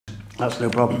That's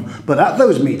no problem. But at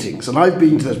those meetings, and I've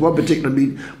been to this one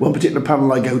particular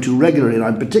panel I go to regularly, and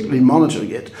I'm particularly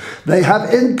monitoring it, they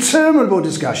have interminable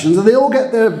discussions, and they all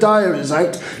get their diaries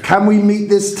out. Can we meet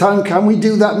this time? Can we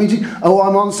do that meeting? Oh,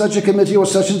 I'm on such a committee or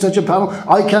such and such a panel.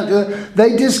 I can't do that.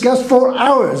 They discuss for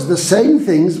hours the same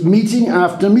things, meeting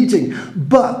after meeting.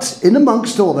 But in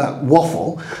amongst all that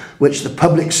waffle, which the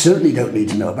public certainly don't need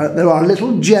to know about, there are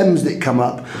little gems that come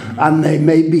up, and they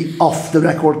may be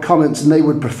off-the-record comments, and they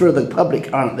would prefer the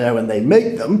public aren't there when they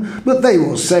make them, but they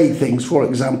will say things, for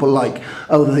example, like,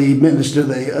 oh, the Minister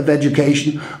of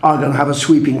Education are going to have a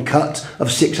sweeping cut of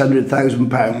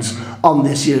 £600,000 on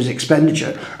this year's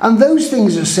expenditure. And those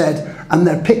things are said, and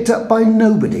they're picked up by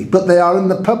nobody, but they are in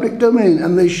the public domain,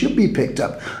 and they should be picked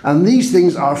up. And these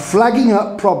things are flagging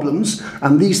up problems,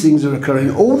 and these things are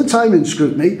occurring all the time in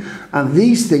scrutiny, and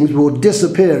these things will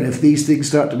disappear if these things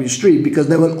start to be streamed, because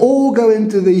they will all go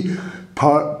into the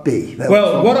Part B.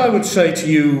 Well, what I would say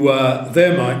to you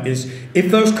there, Mike, is if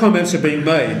those comments are being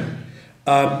made,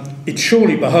 it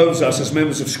surely behoves us as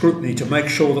members of scrutiny to make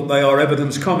sure that they are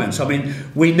evidence comments. I mean,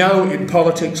 we know in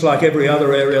politics, like every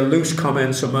other area, loose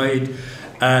comments are made,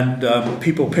 and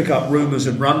people pick up rumours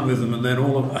and run with them, and then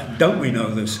don't we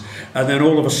know this? And then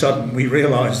all of a sudden we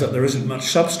realise that there isn't much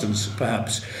substance,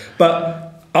 perhaps.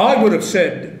 But I would have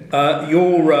said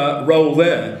your role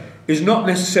there is not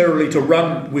necessarily to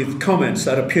run with comments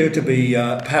that appear to be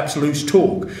perhaps loose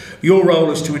talk. Your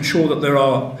role is to ensure that there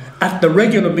are, at the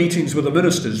regular meetings with the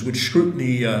ministers, which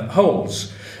scrutiny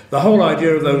holds, the whole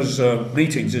idea of those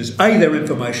meetings is, A, they're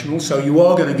informational, so you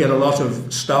are going to get a lot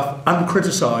of stuff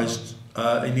uncriticised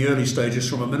in the early stages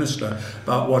from a minister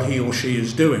about what he or she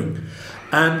is doing.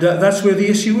 And that's where the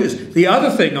issue is. The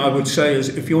other thing I would say is,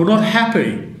 if you're not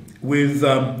happy with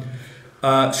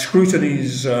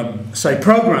scrutiny's, say,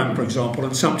 programme, for example,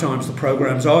 and sometimes the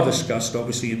programmes are discussed,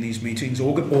 obviously, in these meetings,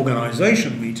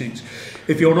 organisation meetings.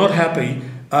 If you're not happy,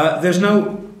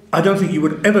 I don't think you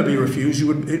would ever be refused.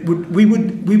 We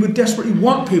would desperately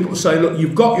want people to say, look,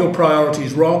 you've got your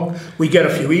priorities wrong. We get a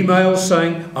few emails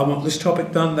saying, I want this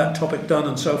topic done, that topic done,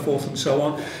 and so forth and so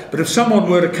on. But if someone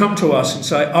were to come to us and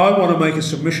say, I want to make a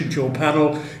submission to your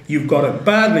panel, you've got it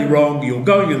badly wrong, you're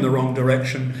going in the wrong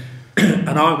direction, and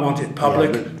I want it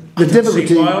public. Yeah, the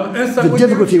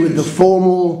difficulty with the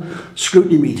formal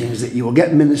scrutiny meetings that you will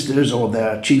get ministers or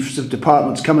their chiefs of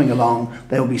departments coming along,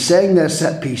 they will be saying their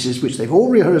set pieces, which they've all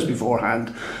rehearsed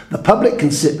beforehand. The public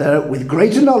can sit there with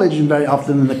greater knowledge, and very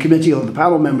often than the committee or the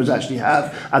panel members actually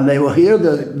have, and they will hear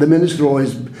the minister or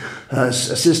his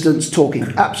assistants talking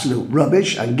absolute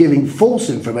rubbish and giving false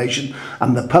information,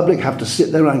 and the public have to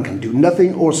sit there and can do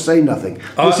nothing or say nothing.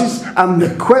 And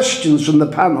the questions from the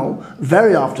panel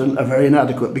very often are very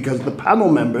inadequate, because the panel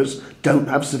members don't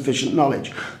have sufficient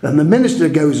knowledge. Then the minister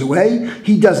goes away,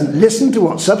 he doesn't listen to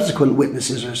what subsequent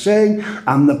witnesses are saying,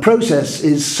 and the process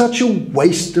is such a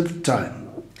waste of time.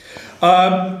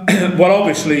 Well,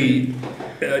 obviously,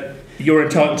 you're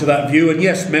entitled to that view, and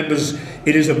yes, members,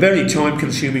 it is a very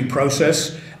time-consuming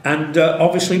process, and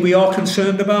obviously we are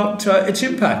concerned about its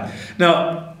impact.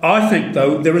 Now, I think,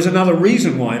 though, there is another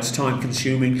reason why it's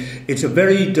time-consuming. It's a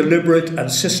very deliberate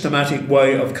and systematic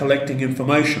way of collecting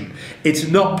information. It's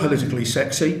not politically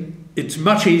sexy. It's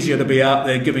much easier to be out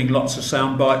there giving lots of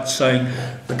sound bites saying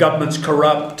the government's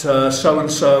corrupt,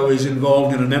 so-and-so is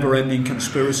involved in a never-ending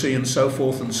conspiracy, and so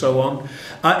forth and so on.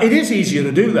 It is easier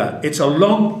to do that. It's a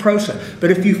long process. But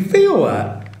if you feel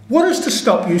that, what is to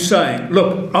stop you saying,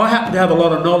 look, I happen to have a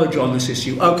lot of knowledge on this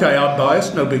issue. Okay, I'm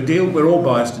biased, no big deal, we're all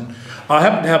biased. I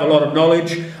happen to have a lot of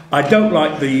knowledge. I don't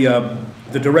like the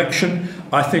direction.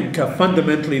 I think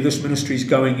fundamentally this ministry is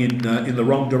going in the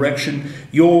wrong direction.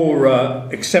 You're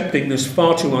accepting this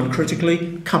far too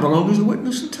uncritically. Come along as a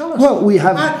witness and tell us. Well, we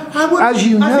have, as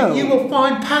you know, I think you will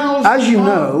find panels as you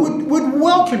know, would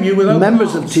welcome you with open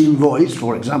members arms. of Team Voice,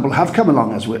 for example, have come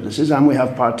along as witnesses, and we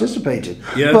have participated.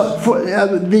 Yes. But for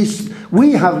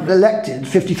we have elected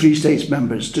 53 states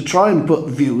members to try and put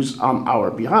views on our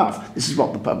behalf. This is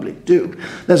what the public do.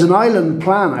 There's an island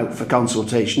plan out for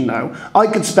consultation now. I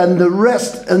could spend the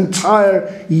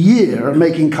entire year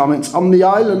making comments on the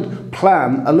island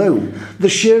plan alone. The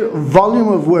sheer volume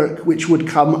of work which would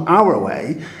come our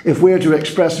way if we were to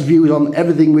express views on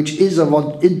everything which is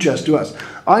of interest to us.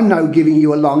 I'm now giving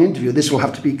you a long interview. This will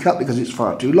have to be cut because it's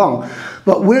far too long.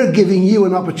 But we're giving you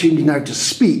an opportunity now to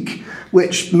speak,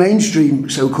 which mainstream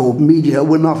so-called media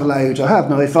will not allow you to have.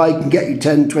 Now, if I can get you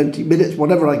 10, 20 minutes,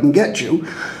 whatever I can get you,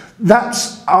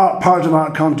 That's part of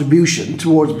our contribution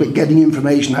towards getting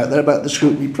information out there about the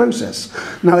scrutiny process.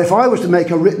 Now, if I was to make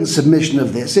a written submission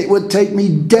of this, it would take me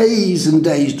days and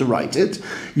days to write it.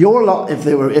 Your lot, if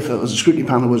it was a scrutiny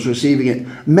panel was receiving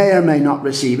it, may or may not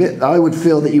receive it. I would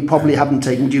feel that you probably haven't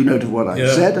taken due note of what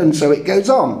I've said, and so it goes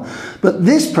on. But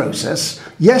this process,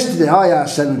 yesterday I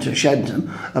asked Senator Shenton,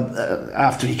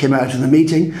 after he came out of the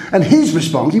meeting, and his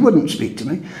response, he wouldn't speak to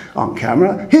me on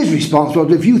camera, his response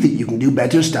was, if you think you can do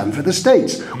better, stand for the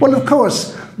states. Well, of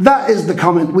course, that is the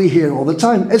comment we hear all the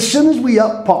time. As soon as we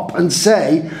up pop and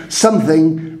say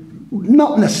something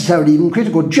not necessarily even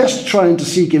critical, just trying to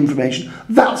seek information,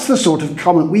 that's the sort of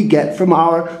comment we get from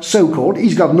our so-called,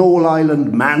 he's got an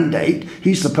all-island mandate,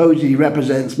 he supposedly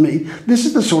represents me. This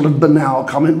is the sort of banal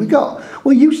comment we got.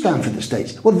 Well, you stand for the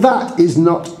states. Well, that is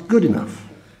not good enough.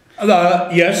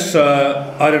 Yes,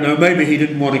 I don't know, maybe he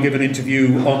didn't want to give an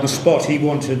interview on the spot. He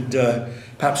wanted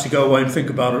perhaps to go away and think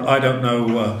about it. I don't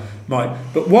know, Mike.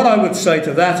 But what I would say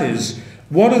to that is,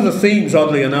 one of the themes,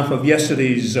 oddly enough, of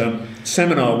yesterday's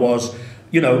seminar was,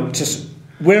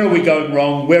 where are we going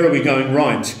wrong, where are we going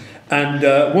right? And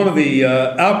one of the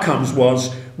outcomes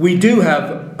was, we do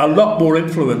have a lot more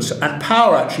influence and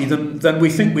power, actually, than we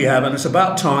think we have, and it's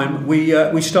about time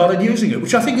we started using it,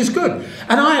 which I think is good.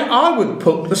 And I would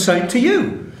put the same to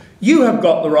you. You have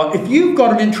got the right, if you've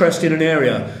got an interest in an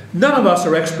area, none of us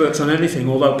are experts on anything,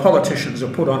 although politicians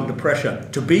are put under pressure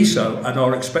to be so and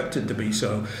are expected to be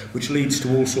so, which leads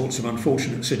to all sorts of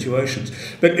unfortunate situations.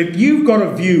 But if you've got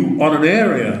a view on an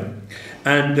area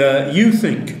and you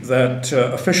think that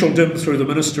officialdom through the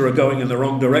minister are going in the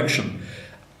wrong direction,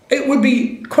 it would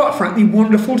be, quite frankly,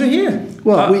 wonderful to hear.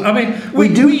 Well, we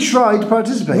do try to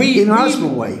participate in our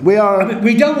small way.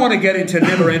 We don't want to get into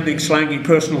never-ending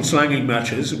personal slanging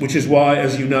matches, which is why,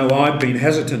 as you know, I've been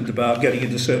hesitant about getting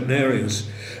into certain areas.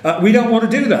 We don't want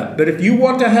to do that. But if you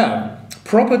want to have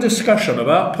proper discussion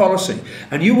about policy,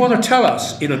 and you want to tell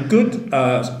us in a good,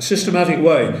 systematic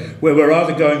way where we're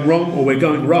either going wrong or we're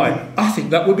going right, I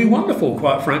think that would be wonderful,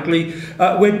 quite frankly.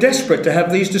 We're desperate to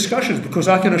have these discussions, because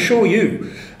I can assure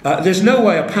you, there's no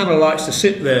way a panel likes to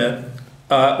sit there,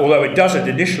 although it does it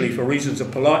initially for reasons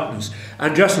of politeness,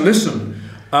 and just listen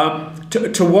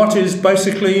to what is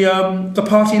basically the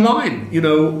party line.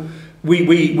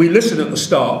 We listen at the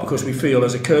start because we feel,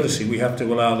 as a courtesy, we have to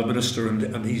allow the minister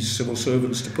and his civil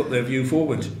servants to put their view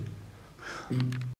forward.